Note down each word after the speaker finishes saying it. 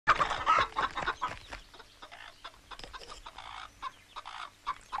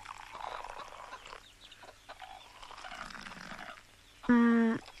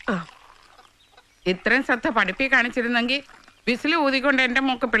ഇത്രയും ശ്രദ്ധ പഠിപ്പി കാണിച്ചിരുന്നെങ്കിൽ വിസിൽ ഊതിക്കൊണ്ട് എന്റെ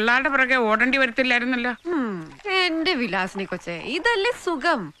മോക്ക് പിള്ളേരുടെ പുറകെ ഓടേണ്ടി വരത്തില്ലായിരുന്നല്ലോ. എന്റെ വിലാസിനെ കൊച്ചേ, ഇതല്ലേ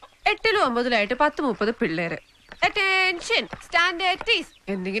സുഖം. 8ലും 9ലായിട്ട് 10-30 പിള്ളേര്. അറ്റൻഷൻ, സ്റ്റാൻഡ്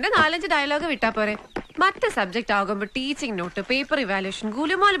എന്തെങ്കിലും 4-5 ഡയലോഗ് വിട്ടാ പോരെ. മറ്റേ സബ്ജക്ട് ആകുമ്പോ ടീച്ചിങ് നോട്ട്, പേപ്പർ ഇവാലുവേഷൻ,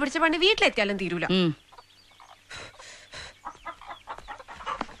 ഗുലുമാല് പിടിച്ച പണ്ട് വീട്ടിലെത്തിയാലും തീരൂല.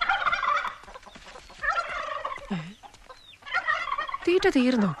 തീറ്റ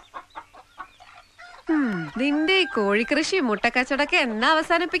തീർന്നോ? നിന്റെ ഈ കോഴിക്കൃഷി മുട്ടക്കച്ചവടൊക്കെ എന്നാ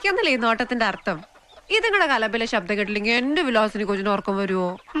അവസാനിപ്പിക്കാന്നല്ലേ ഈ നോട്ടത്തിന്റെ അർത്ഥം? ഇതുങ്ങളുടെ കലബിലെ ശബ്ദം കേട്ടില്ലെങ്കിൽ എന്റെ വിലാസിനെ കൊച്ചിന് ഓർക്കം വരുവോ?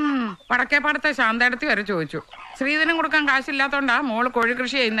 വടക്കേപ്പാടത്തെ ശാന്തടത്തി വരെ ചോദിച്ചു. ശ്രീധനം കൊടുക്കാൻ കാശില്ലാത്തോണ്ടാ മോള്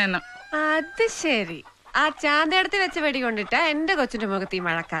കോഴിക്കൃഷി ചെയ്യുന്നതെന്ന്. അത് ശരി. ആ ചാന്തടത്തി വെച്ച് വെടി കൊണ്ടിട്ടാ എന്റെ കൊച്ചിന്റെ മുഖത്ത് ഈ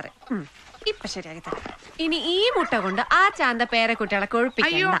മഴക്കാറ്. ഇപ്പൊ ശരിയാക്കി തരാം. ഇനി ഈ മുട്ട കൊണ്ട് ആ ചാന്ത പേരക്കുട്ടികളെ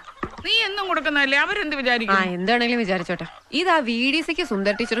കൊഴുപ്പിക്കണ്ട. നീ എന്നും കൊടുക്കുന്നതല്ലേ, അവരെന്ത് വിചാരിക്കും? എന്താണെങ്കിലും വിചാരിച്ചോട്ടെ. ഇതാ VDCക്ക്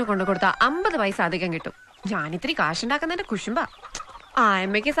സുന്ദർ ടീച്ചറും കൊണ്ടു കൊടുത്താ 50 പൈസ അധികം കിട്ടും. ഞാനിത്തിരി കാശുണ്ടാക്കുന്നതിന്റെ കുശുമ്പാ.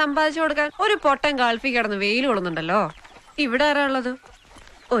 അമ്മയ്ക്ക് സമ്പാദിച്ചു കൊടുക്കാൻ ഒരു പൊട്ടൻ ഗൾഫിൽ കിടന്ന് വെയിൽ കൊള്ളുന്നുണ്ടല്ലോ. ഇവിടെ ആരാ ഉള്ളത്?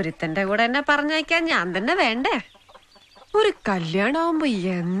 ഒരുത്തന്റെ കൂടെ എന്നെ പറഞ്ഞയക്കാൻ ഞാൻ തന്നെ വേണ്ടേ? ഒരു കല്യാണമാകുമ്പോ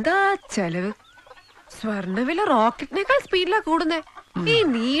എന്താ ചെലവ്? സ്വർണ്ണവില റോക്കറ്റിനേക്കാൾ സ്പീഡിലാ കൂടുന്നേ. ഈ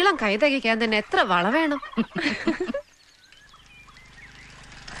നീളം കൈതകയ്ക്കാൻ തന്നെ എത്ര വള വേണം?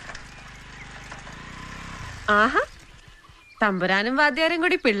 ആഹാ, തമ്പുരാനും വാദ്യാരും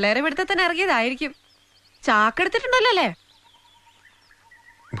കൂടി പിള്ളേരെ പിടുത്തത്തിന് ഇറങ്ങിയതായിരിക്കും. ചാക്കെടുത്തിട്ടുണ്ടല്ലോ അല്ലേ?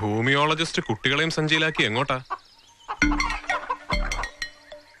 ഭൂമിയോളജിസ്റ്റ് കുട്ടികളെയും സഞ്ചിയിലാക്കി എങ്ങോട്ടാ?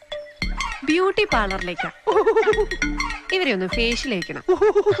 ബ്യൂട്ടി പാർലറിലേക്കാ. ഇവരെ ഒന്ന് ഫേഷ്യലേക്കണം.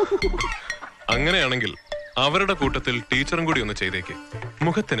 അങ്ങനെയാണെങ്കിൽ അവരുടെ കൂട്ടത്തിൽ ടീച്ചറും കൂടി ഒന്ന് ചെയ്തേക്ക്.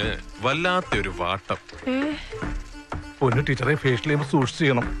 മുഖത്തിന് വല്ലാത്തൊരു വാട്ടം. പൊന്നു ടീച്ചറെ, ഫേഷ്യൽ ചെയ്യുമ്പോൾ സൂക്ഷിച്ച്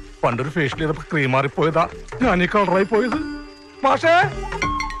ചെയ്യണം. പണ്ടൊരു ഫേഷ്യൽ ചെയ്തപ്പോ ക്രീം മാറിപ്പോയതാ, ഞാൻ ഈ കളറായി പോയത്. മാഷേ,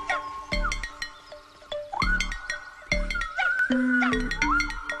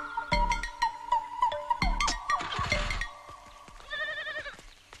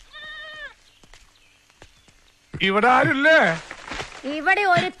 ഇവിടെ ആരില്ലേ? ഇവിടെ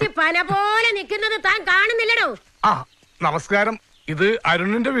ഒരുത്തി പന പോലെ നിൽക്കുന്നത് താൻ കാണുന്നില്ലടോ. ആ, നമസ്കാരം. ഇത്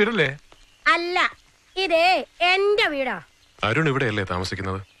അരുണിന്റെ വീടല്ലേ? അല്ല, ഇതേ എന്റെ വീടാ. അരുൺ ഇവിടെയല്ലേ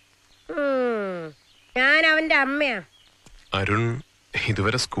താമസിക്കുന്നത്? ഞാൻ അവന്റെ അമ്മയാ. അരുൺ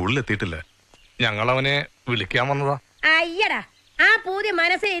ഇതുവരെ സ്കൂളിൽ എത്തിയിട്ടില്ല. ഞങ്ങൾ അവനെ വിളിക്കാൻ വന്നതാ. അയ്യടാ, ആ പൂതി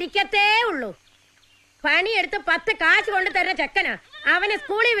മനസ്സിൽ ഇരിക്കത്തേ ഉള്ളൂ. പണിയെടുത്ത് 10 കാശ് കൊണ്ട് തരുന്ന ചെക്കനാ. അവനെ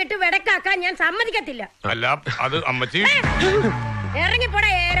സ്കൂളിൽ വിട്ട് വെടക്കാക്കാൻ ഞാൻ സമ്മതിക്കത്തില്ല. അല്ല, അത് അമ്മച്ചി. ഇറങ്ങിപ്പോടാ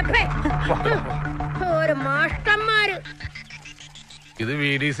ഏരപ്പേ. ഒരു മാഷ്ടന്മാര്. ഇത്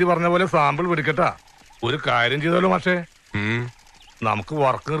VDC പറഞ്ഞ പോലെ സാമ്പിൾ പിടിക്കട്ടാ. ഒരു കാര്യം ചെയ്താലോ മാഷേ? നമുക്ക്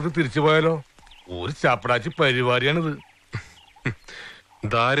വർക്ക് നിർത്തി തിരിച്ചു പോയാലോ? ഒരു ചാപ്പടാച്ചി പരിപാടിയാണിത്.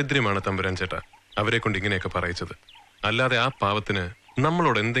 ദാരിദ്ര്യമാണ് തമ്പുരാൻ ചേട്ടാ അവരെ കൊണ്ട് ഇങ്ങനെയൊക്കെ പറയിച്ചത്. അല്ലാതെ ആ പാവത്തിന്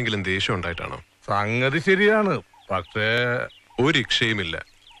നമ്മളോട് എന്തെങ്കിലും ദേഷ്യം ഉണ്ടായിട്ടാണോ? സംഗതി ശരിയാണ്, പക്ഷേ ഒരു ഇക്ഷയുമില്ല.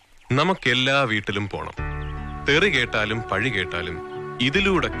 നമുക്കെല്ലാ വീട്ടിലും പോണം. തെറി കേട്ടാലും പഴി കേട്ടാലും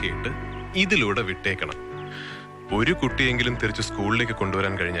ഇതിലൂടെ കേട്ട് ഇതിലൂടെ വിട്ടേക്കണം. ഒരു കുട്ടിയെങ്കിലും തിരിച്ച് സ്കൂളിലേക്ക്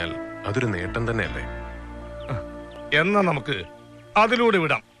കൊണ്ടുവരാൻ കഴിഞ്ഞാൽ അതൊരു നേട്ടം തന്നെയല്ലേ? എന്നാ നമുക്ക് അതിലൂടെ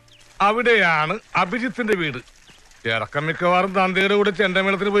വിടാം. അവിടെയാണ് അഭിജിത്തിന്റെ വീട്. ഇറക്കം മിക്കവാറും തന്തയുടെ കൂടെ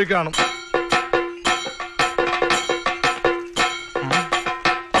ചെണ്ടമേളത്തിന് പോയി കാണും.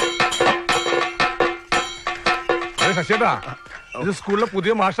 ശശിയേട്ടാ, ഇത് സ്കൂളിലെ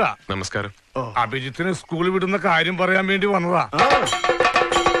പുതിയ മാഷാ. നമസ്കാരം. അഭിജിത്തിന് സ്കൂളിൽ വിടുന്ന കാര്യം പറയാൻ വേണ്ടി വന്നതാ.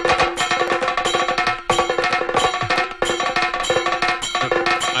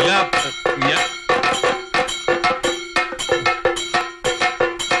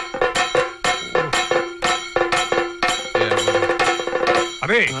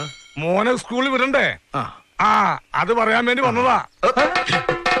 അതെ, മോനെ സ്കൂളിൽ വിടണ്ടേ? അത് പറയാൻ വേണ്ടി വന്നതാ.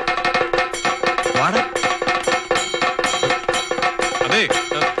 അതെ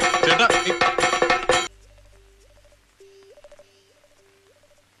ചേട്ടാ,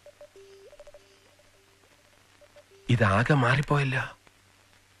 ഇതാകെ മാറിപ്പോയല്ല.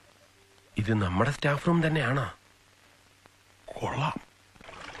 ഇത് നമ്മുടെ സ്റ്റാഫ് റൂം തന്നെയാണോ? കൊള്ളാം.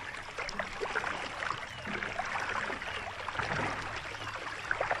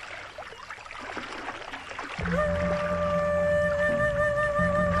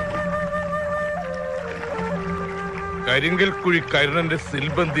 കരിങ്കൽ കുഴി കരുണന്റെ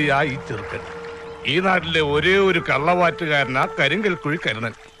സിൽബന്തിയായി ചെറുക്കൻ. ഈ നാട്ടിലെ ഒരേ ഒരു കള്ളവാറ്റുകാരനാ കരിങ്കൽ കുഴി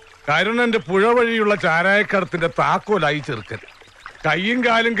കരുണൻ. കരുണന്റെ പുഴ വഴിയുള്ള ചാരായക്കടത്തിന്റെ താക്കോലായി ചെറുക്കൻ. കയ്യും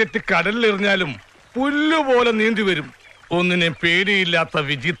കാലും കെട്ടി കടലിലെറിഞ്ഞാലും പുല്ലുപോലെ നീന്തി വരും. ഒന്നിനെ പേടിയില്ലാത്ത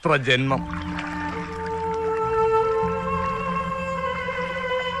വിചിത്ര ജന്മം.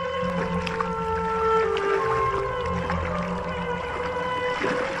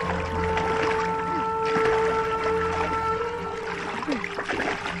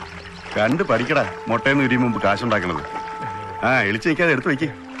 കണ്ട് പഠിക്കടാ. മുട്ടയെന്ന് ഉരിയും മുമ്പ് കാശുണ്ടാക്കണത്. എളിച്ചു നിൽക്കാതെ എടുത്തു വയ്ക്ക്.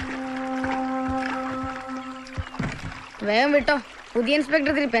 വേഗം വിട്ടോ, പുതിയ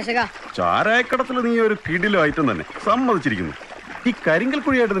ഇൻസ്പെക്ടർ തിരി പെശക. ചാരായക്കടത്തിൽ നീ ഒരു കിടിലോ ഐറ്റം തന്നെ, സമ്മതിച്ചിരിക്കുന്നു. ഈ കരിങ്കൽ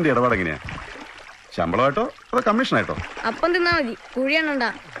കുഴിയായിട്ട് നിന്റെ ഇടപാട് എങ്ങനെയാ? ശമ്പളമായിട്ടോ അതോ കമ്മീഷനായിട്ടോ? അപ്പം തിന്നാ മതി, കുഴിയണ്ണണ്ട.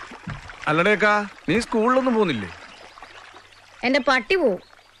 അല്ലടേക്കാ, നീ സ്കൂളിലൊന്നും പോകുന്നില്ലേ? എന്റെ പട്ടി പോവും.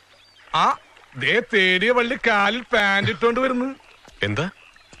 ആ ദേ തേടിയ വള്ളി കാലിൽ പാന്റ് ഇട്ടോണ്ട് വരുന്നു. എന്താ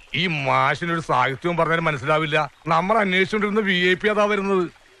ഈ മാഷിനൊരു സാഹിത്യവും പറഞ്ഞാലും മനസ്സിലാവില്ല. നമ്മൾ അന്വേഷിച്ചോണ്ടിരുന്ന VIP അതാ വരുന്നത്.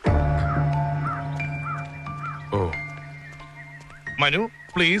 ഓ മനു,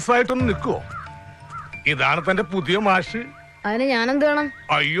 പ്ലീസ് ആയിട്ടൊന്ന് നിൽക്കുവോ? ഇതാണ് തന്റെ പുതിയ മാഷ്. അതിന് ഞാനെന്ത് വേണം?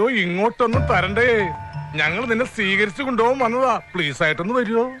 അയ്യോ, ഇങ്ങോട്ടൊന്നും തരണ്ടേ. ഞങ്ങൾ നിന്നെ സ്വീകരിച്ചു കൊണ്ടുപോകാൻ വന്നതാ. പ്ലീസ് ആയിട്ടൊന്ന്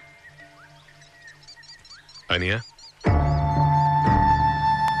വരുമോ? അനിയ,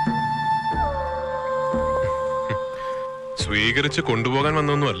 സ്വീകരിച്ച് കൊണ്ടുപോകാൻ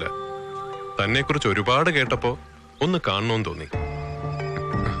വന്നൊന്നുമല്ല. തന്നെ കുറിച്ച് ഒരുപാട് കേട്ടപ്പോ ഒന്ന് കാണണമെന്ന് തോന്നി.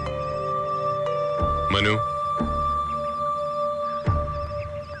 മനു,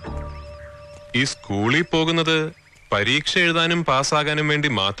 ഈ സ്കൂളിൽ പോകുന്നത് പരീക്ഷ എഴുതാനും പാസ്സാകാനും വേണ്ടി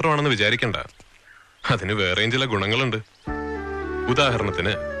മാത്രമാണെന്ന് വിചാരിക്കണ്ട. അതിന് വേറെയും ചില ഗുണങ്ങളുണ്ട്.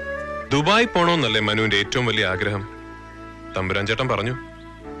 ഉദാഹരണത്തിന് ദുബായ് പോണോന്നല്ലേ മനുവിന്റെ ഏറ്റവും വലിയ ആഗ്രഹം. തമ്പുരാൻ ചേട്ടൻ പറഞ്ഞു.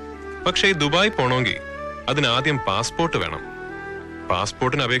 പക്ഷെ ഈ ദുബായ് പോണോങ്കിൽ അതിനാദ്യം പാസ്പോർട്ട് വേണം.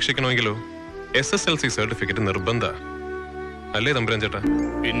 പാസ്പോർട്ടിന് അപേക്ഷിക്കണമെങ്കിലോ SSLC സർട്ടിഫിക്കറ്റ് നിർബന്ധ അല്ലേ തമ്പുരാൻ ചേട്ടാ?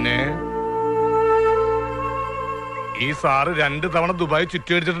 പിന്നെ ഈ സാറ് 2 തവണ ദുബായ്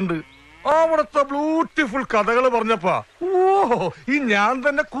ചുറ്റിയടിച്ചിട്ടുണ്ട്. അവിടുത്തെ ബ്യൂട്ടിഫുൾ കഥകൾ പറഞ്ഞപ്പാ ഈ ഞാൻ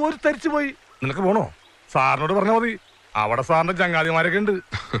തന്നെ കോരിത്തരിച്ചു പോയി. നിനക്ക് പോണോ? സാറിനോട് പറഞ്ഞാൽ മതി. അവിടെ സാറിന്റെ ചങ്ങാതിമാരൊക്കെ ഉണ്ട്.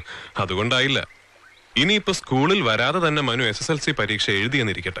 അതുകൊണ്ടായില്ല. ഇനിയിപ്പോ സ്കൂളിൽ വരാതെ തന്നെ മനു SSLC പരീക്ഷ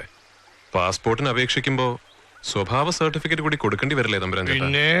എഴുതിയെന്നിരിക്കട്ടെ. പാസ്പോർട്ടിന് അപേക്ഷിക്കുമ്പോ സ്വഭാവ സർട്ടിഫിക്കറ്റ് കൂടി കൊടുക്കേണ്ടി വരില്ലേ തമ്പുരാൻ ചേട്ടാ?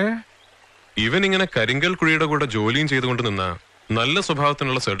 പിന്നെ ഇവൻ ഇങ്ങനെ കരിങ്കൽ കുഴിയുടെ കൂടെ ജോലിയും ചെയ്തുകൊണ്ട് നിന്ന നല്ല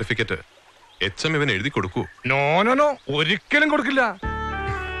സ്വഭാവത്തിനുള്ള സർട്ടിഫിക്കറ്റ് HM ഇവൻ എഴുതി കൊടുക്കൂ? നോ, ഒരിക്കലും കൊടുക്കില്ല.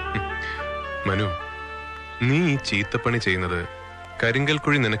 മനു, നീ ഈ ചീത്തപ്പണി ചെയ്യുന്നത് കരിങ്കൽ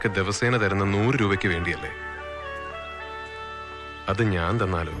കുഴി നിനക്ക് ദിവസേന തരുന്ന 100 രൂപയ്ക്ക് വേണ്ടിയല്ലേ? അത് ഞാൻ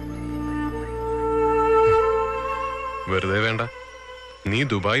തന്നാലോ? വെറുതെ വേണ്ട. നീ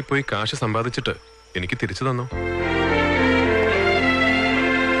ദുബായി പോയി കാശ് സമ്പാദിച്ചിട്ട് എനിക്ക് തിരിച്ചു തന്നോ?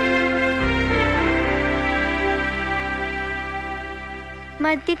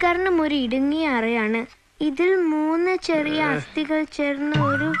 മധ്യകർണം ഒരു ഇടുങ്ങിയ അറയാണ്. ഇതിൽ 3 ചെറിയ അസ്ഥികൾ ചേർന്ന്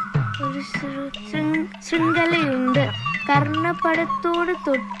ഒരു ശൃംഖലയുണ്ട്. കർണപടത്തോട്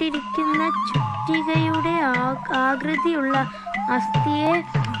തൊട്ടിരിക്കുന്ന ചുറ്റികയുടെ ആകൃതിയുള്ള അസ്ഥിയെ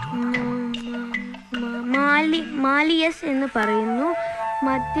മാലിയസ് എന്ന് പറയുന്നു.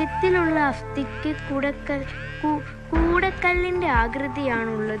 മധ്യത്തിലുള്ള അസ്ഥിക്ക് കൂടക്കല്ലിന്റെ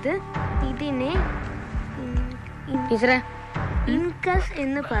ആകൃതിയാണുള്ളത്. ഇതിനെ ഇൻകസ്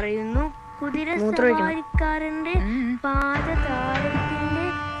എന്ന് പറയുന്നു. കുതിര സവാരിക്കാരന്റെ പാദതാളത്തിന്റെ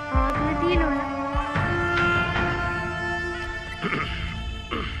ആകൃതിയിലുള്ള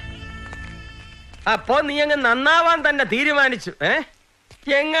അപ്പൊ നീ അങ്ങ് നന്നാവാൻ തന്നെ തീരുമാനിച്ചു.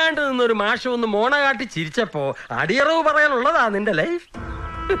 എങ്ങാണ്ട് നിന്നൊരു മാഷ ഒന്ന് മോണ കാട്ടി ചിരിച്ചപ്പോ അടിയറവ് പറയാനുള്ളതാ നിന്റെ ലൈഫ്.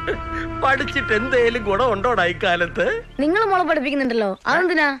 പഠിച്ചിട്ട് എന്തേലും ഗുണമുണ്ടോടാ ഇക്കാലത്ത്? നിങ്ങൾ മോളെ പഠിപ്പിക്കുന്നുണ്ടല്ലോ,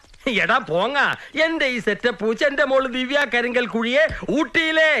 അതെന്തിനാ? എടാ പോങ്ങ, എന്റെ ഈ സെറ്റപ്പ് പൂച്ച എന്റെ മോള് ദിവ്യ കരിങ്കൽ കുഴിയെ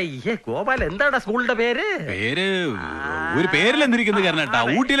ഊട്ടിയിലെ ഗോപാൽ എന്താടാ സ്കൂളിന്റെ പേര്? ഒരു പേരിലെന്തിരിക്കുന്നത് കാരണട്ടാ,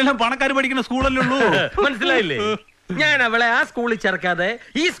 ഊട്ടിയിലെല്ലാം പണക്കാർ പഠിക്കുന്ന സ്കൂളല്ലേ ഉള്ളൂ. മനസ്സിലായില്ലേ? ഞാൻ അവളെ ആ സ്കൂളിൽ ചേർക്കാതെ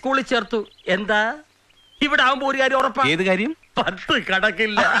ഈ സ്കൂളിൽ ചേർത്തു. എന്താ ഇവിടെ ആവുമ്പോ ഒരു കാര്യം ഉറപ്പാ. ഏത് കാര്യം? 10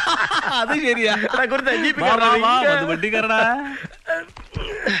 കടക്കില്ല. അത് ശരിയാ.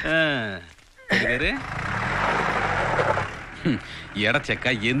 എടാ ചെക്ക,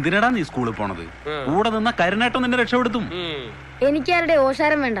 എന്തിനടാ നീ സ്കൂളിൽ പോണത്? കൂടെ നിന്ന കരുണേട്ടം നിന്നെ രക്ഷപ്പെടുത്തും. എനിക്കാരുടെ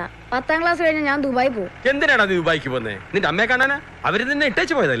ഓശാരം വേണ്ട. 10ാം ക്ലാസ് കഴിഞ്ഞ് ഞാൻ ദുബായി പോകും. എന്തിനാടാ നീ ദുബായിക്ക് പോന്നേ? നിന്റെ അമ്മയെ കാണാനാ? അവര് നിന്നെ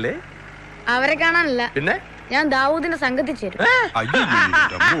ഇട്ടേച്ചു പോയതല്ലേ? അവരെ കാണാനല്ല, പിന്നെ ഞാൻ ദാവൂദിന്റെ സംഘത്തിൽ ചേരും.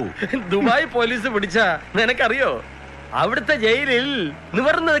 ദുബായ് പോലീസ് പിടിച്ച നിനക്കറിയോ? അവിടുത്തെ ജയിലിൽ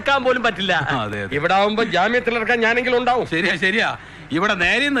നിവർന്ന് നിൽക്കാൻ പോലും പറ്റില്ല. ഇവിടെ ആവുമ്പോ ജാമ്യത്തിൽ ഇറക്കാൻ ഞാനെങ്കിലും ഉണ്ടാവും. ശരിയാ. ഇവിടെ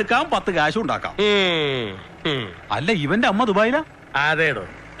നേരെ നിൽക്കാൻ 10 കാശും ഉണ്ടാക്കാം. അല്ല, ഇവന്റെ അമ്മ ദുബായിലാ? അതേടോ,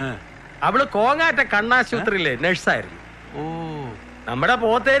 അവള് കോങ്ങാറ്റ കണ്ണാശുപത്രിയിലെ നഴ്സായിരുന്നു. നമ്മുടെ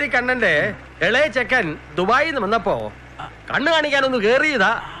പോത്തേരി കണ്ണന്റെ ഇളയ ചെക്കൻ ദുബായിൽ നിന്ന് വന്നപ്പോ കണ്ണ് കാണിക്കാനൊന്ന്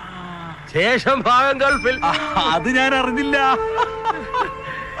കേറിയതാ. ശേഷം ഭാഗം ഗൾഫിൽ. അത് ഞാൻ അറിഞ്ഞില്ല.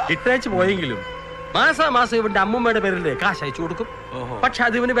 ഇട്ടേച്ച് പോയെങ്കിലും മാസാമാസം ഇവന്റെ അമ്മൂമ്മയുടെ പേരില് കാശ് അയച്ചു കൊടുക്കും. പക്ഷെ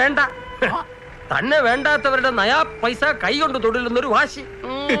അത് ഇവന് വേണ്ട. തന്നെ വേണ്ടാത്തവരുടെ നയാ പൈസ കൈ കൊണ്ട് തൊടില്ലെന്നൊരു വാശി.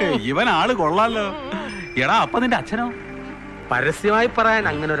 ഇവൻ ആള് കൊള്ളാലോ. എടാ, അപ്പൊ നിന്റെ അച്ഛനോ? പരസ്യമായി പറയാൻ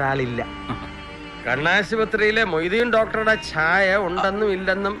അങ്ങനെ ഒരാളില്ല. കണ്ണാശുപത്രിയിലെ മൊയ്തീൻ ഡോക്ടറുടെ ഛായ ഉണ്ടെന്നും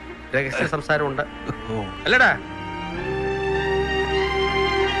ഇല്ലെന്നും രഹസ്യ സംസാരമുണ്ട്. അല്ലടാ?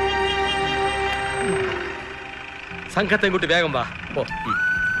 സംഘത്തെ കൂട്ടി വേഗം വാ.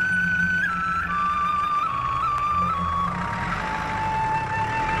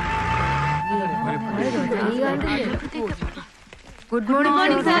 Good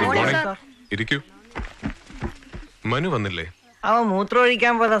morning sir. ഇരിക്കൂ. മനു വന്നില്ലേ? അവൻ മൂത്രം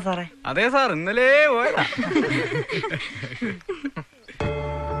ഒഴിക്കാൻ പോതാ സാറേ. അതെ സാർ, ഇന്നലെ പോയതാ.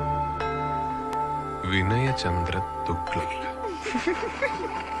 വിനയചന്ദ്ര തുഗ്ലക്.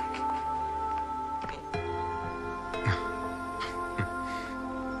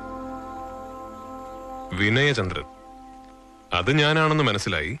 വിനയചന്ദ്രൻ, അത് ഞാനാണെന്ന്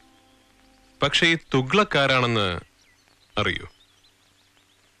മനസ്സിലായി. പക്ഷെ ഈ തുഗ്ലക് ആരാണെന്ന് അറിയോ?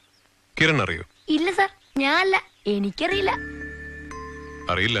 കിരൺ അറിയോ? ഇല്ല സാർ, ഞാനല്ല, എനിക്കറിയില്ല.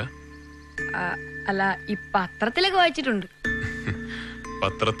 അറിയില്ല? അല്ല, ഈ പത്രത്തിലൊക്കെ വായിച്ചിട്ടുണ്ട്.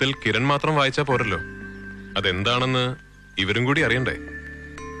 പത്രത്തിൽ കിരൺ മാത്രം വായിച്ചാ പോരല്ലോ, അതെന്താണെന്ന് ഇവരും കൂടി അറിയണ്ടേ?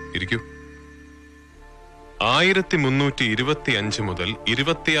 ഇരിക്കൂ. 1325 മുതൽ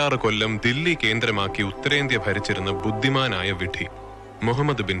 26 കൊല്ലം ദില്ലി കേന്ദ്രമാക്കി ഉത്തരേന്ത്യ ഭരിച്ചിരുന്ന ബുദ്ധിമാനായ വിഡ്ഢി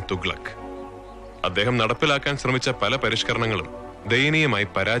മുഹമ്മദ് ബിൻ തുഗ്ലക്. അദ്ദേഹം നടപ്പിലാക്കാൻ ശ്രമിച്ച പല പരിഷ്കരണങ്ങളും ദയനീയമായി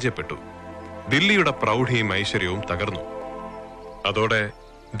പരാജയപ്പെട്ടു. ദില്ലിയുടെ പ്രൗഢിയും ഐശ്വര്യവും തകർന്നു. അതോടെ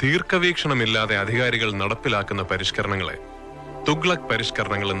ദീർഘവീക്ഷണമില്ലാതെ അധികാരികൾ നടപ്പിലാക്കുന്ന പരിഷ്കരണങ്ങളെ തുഗ്ലക്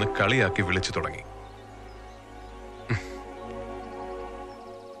പരിഷ്കരണങ്ങൾ എന്ന് കളിയാക്കി വിളിച്ചു തുടങ്ങി.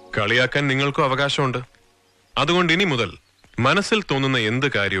 കളിയാക്കാൻ നിങ്ങൾക്കും അവകാശമുണ്ട്. അതുകൊണ്ട് ഇനി മുതൽ മനസ്സിൽ തോന്നുന്ന എന്ത്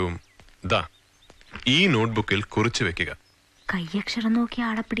കാര്യവും ദാ ഈ നോട്ട്ബുക്കിൽ കുറിച്ചു വെക്കുക. കയ്യക്ഷരം നോക്കി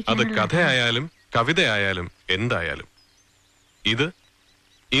ആളെ പിടിക്കാൻ. അത് കഥയായാലും കവിതയായാലും എന്തായാലും ഇത്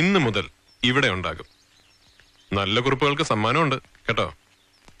ഇന്ന് മുതൽ ഇവിടെ ഉണ്ടാകും. നല്ല കുറിപ്പുകൾക്ക് സമ്മാനമുണ്ട് കേട്ടോ.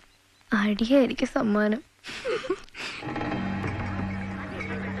 അടിയായിരിക്കും സമ്മാനം.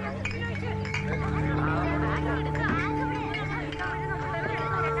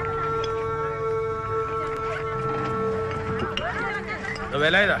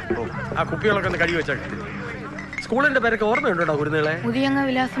 ആ കുപ്പികളൊക്കെ ഒന്ന് കഴുകി വെച്ചേക്ക. സ്കൂളിന്റെ പേരൊക്കെ ഓർമ്മയുണ്ടോ കുരുന്നുകളെ? പുതിയങ്ങ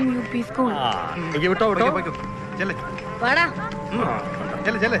വിലാസം UP സ്കൂൾ. വിട്ടോ വിട്ടോ. വാടാ,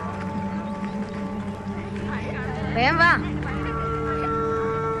 വേഗം വാ.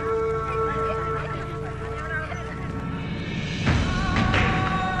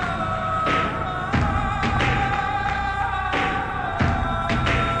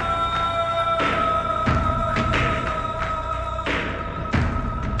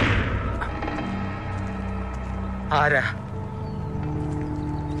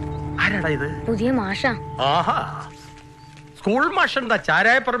 ആരാടാ ഇത്? പുതിയ മാഷ. ആഹാ, സ്കൂൾ മാഷെന്താ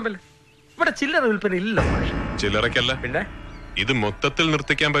ചാരായപ്പറമ്പിൽ? ഇവിടെ ചില്ലറ വിൽപ്പന ഇല്ല. ചില്ലറയ്ക്കല്ല, പിന്നെ ഇത് മൊത്തത്തിൽ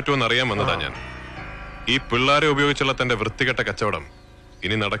നിർത്തിക്കാൻ പറ്റുമെന്ന് അറിയാൻ വന്നതാ ഞാൻ. ഈ പിള്ളാരെ ഉപയോഗിച്ചുള്ള തന്റെ വൃത്തികെട്ട കച്ചവടം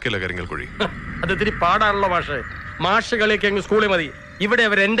ഇനി നടക്കില്ല കരിങ്കൽക്കുഴി. അത് ഇത്തിരി പാടാണല്ലോ മാഷ്. മാഷ് കളിയൊക്കെ അങ്ങ് സ്കൂളിൽ മതി. ഇവിടെ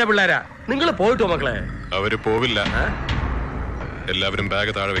അവർ എന്റെ പിള്ളേരാ. നിങ്ങൾ പോയിട്ടോ മക്കളെ? അവര് പോവില്ല. എല്ലാവരും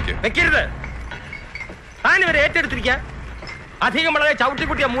ബാഗ് താഴെ വെക്കരുത്. ആനിവരെ ഏറ്റെടുത്തിരിക്കുക. അധികം വളരെ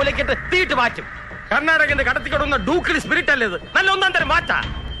ചവിട്ടിക്കുട്ടിയ മൂലക്കിട്ട് തീട്ട് മാറ്റും. കർണാടകന്റെ കടത്തിക്കൊടുന്ന ഡൂക്കിൽ സ്പിരിറ്റ് അല്ലേ ഇത്? നല്ല ഒന്നാം തരം മാറ്റാ.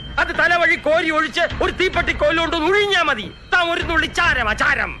 അത് തലവഴി കോരി ഒഴിച്ച് ഒരു തീപ്പെട്ടി കോലുകൊണ്ട് ഒഴിഞ്ഞാ മതി. താൻ ഒരു നുള്ളി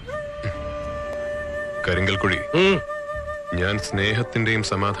ചാരം. കരിങ്കൽക്കുഴി, ഞാൻ സ്നേഹത്തിന്റെയും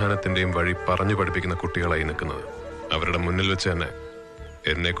സമാധാനത്തിന്റെയും വഴി പറഞ്ഞു പഠിപ്പിക്കുന്ന കുട്ടികളായി നിൽക്കുന്നത്. അവരുടെ മുന്നിൽ വെച്ച് തന്നെ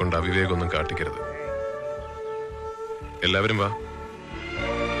എന്നെ കൊണ്ട് അവിവേകമൊന്നും കാട്ടിക്കരുത്. എല്ലാവരും വാ.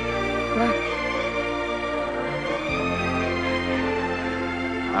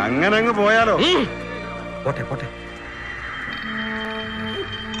 അങ്ങനെ അങ്ങ് പോയാലോ? പോട്ടെ പോട്ടെ.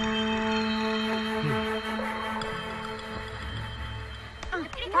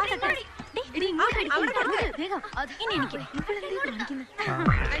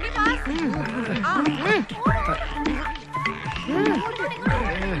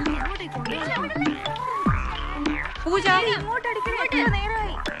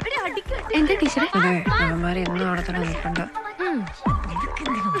 എന്റെ ടീച്ചറെ ഇന്നും അവിടെ തന്നെ നിൽക്കണ്ട.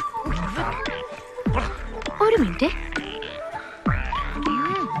 ഒരു മിനിറ്റ്.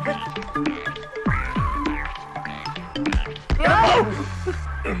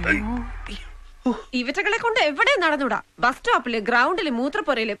 ഇവറ്റകളെ കൊണ്ട് എവിടെ നടന്നൂടാ? ബസ് സ്റ്റോപ്പില്, ഗ്രൗണ്ടില്,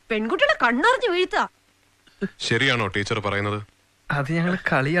 മൂത്രപ്പുരയില് പെൺകുട്ടികളെ കണ്ണറിഞ്ഞ് വീഴ്ത്താ. ശരിയാണോ ടീച്ചർ പറയുന്നത്? അത് ഞങ്ങൾ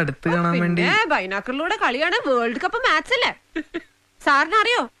കളി അടുത്ത് കാണാൻ വേണ്ടി ബൈനാക്കറിലൂടെ കളിയാണ്. വേൾഡ് കപ്പ് മാച്ച് അല്ലേ? സാറിന്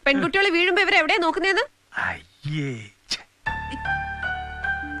അറിയോ പെൺകുട്ടികൾ വീഴുമ്പോ ഇവരെവിടെയാ നോക്കുന്നതെന്ന്?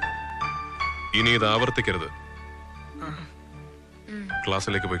 ഇനി ഇത് ആവർത്തിക്കരുത്.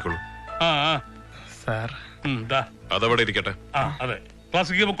 ക്ലാസ്സിലേക്ക് പോയിക്കോളൂ. സാർ അതവിടെ ഇരിക്കട്ടെ. അതെ,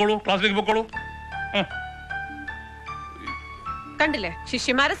 ക്ലാസ്സിലേക്ക് പൊക്കോളൂ. കണ്ടില്ലേ,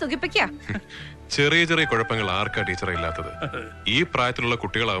 ശിഷ്യന്മാരെ സുഖിപ്പിക്കുക. ചെറിയ ചെറിയ കുഴപ്പങ്ങൾ ആർക്കാ ടീച്ചറെ ഇല്ലാത്തത്? ഈ പ്രായത്തിലുള്ള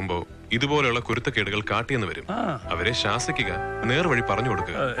കുട്ടികളാകുമ്പോ ഇതുപോലെയുള്ള കുരുത്തക്കേടുകൾ കാട്ടിയെന്ന് വരും. അവരെ ശാസിക്കുക, നേർവഴി പറഞ്ഞു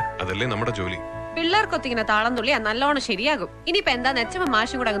കൊടുക്കുക, അതല്ലേ നമ്മുടെ ജോലി. പിള്ളേർക്കൊത്തിങ്ങനെ താളം തുള്ളിയാ നല്ലോണം ശരിയാകും. ഇനിയിപ്പോ എന്താ നെച്ചമ്മ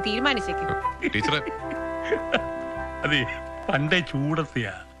മാഷും കൂടെ അങ്ങ് തീരുമാനിച്ചേക്കും. ടീച്ചറെ അതെ, പണ്ടേ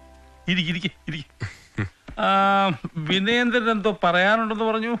ചൂടത്തിയാ. വിനയേന്ദ്രൻ എന്തോ പറയാനുണ്ടെന്ന്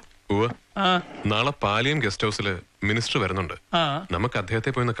പറഞ്ഞു. നാളെ പാലിയം ഗസ്റ്റ് ഹൗസില് മിനിസ്റ്റർ വരുന്നുണ്ട്. നമുക്ക് അദ്ദേഹത്തെ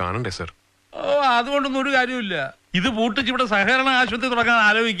പോയി കാണണ്ടേ സർ? അതുകൊണ്ടൊന്നും ഒരു കാര്യമില്ല. ഇത് പൂട്ടിച്ച് ഇവിടെ സഹകരണ ആശുപത്രി തുടങ്ങാൻ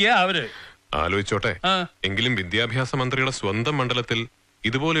ആലോചിക്കുക അവര്. ആലോചിച്ചോട്ടെ. എങ്കിലും വിദ്യാഭ്യാസ മന്ത്രിയുടെ സ്വന്തം മണ്ഡലത്തിൽ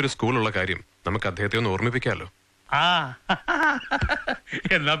ഇതുപോലൊരു സ്കൂളുള്ള കാര്യം നമുക്ക് അദ്ദേഹത്തെ ഒന്ന് ഓർമ്മിപ്പിക്കാമല്ലോ.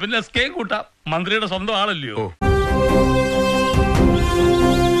 എന്നാ പിന്നെ എസ്കേയും കൂട്ടാം, മന്ത്രിയുടെ സ്വന്തം ആളല്ലയോ.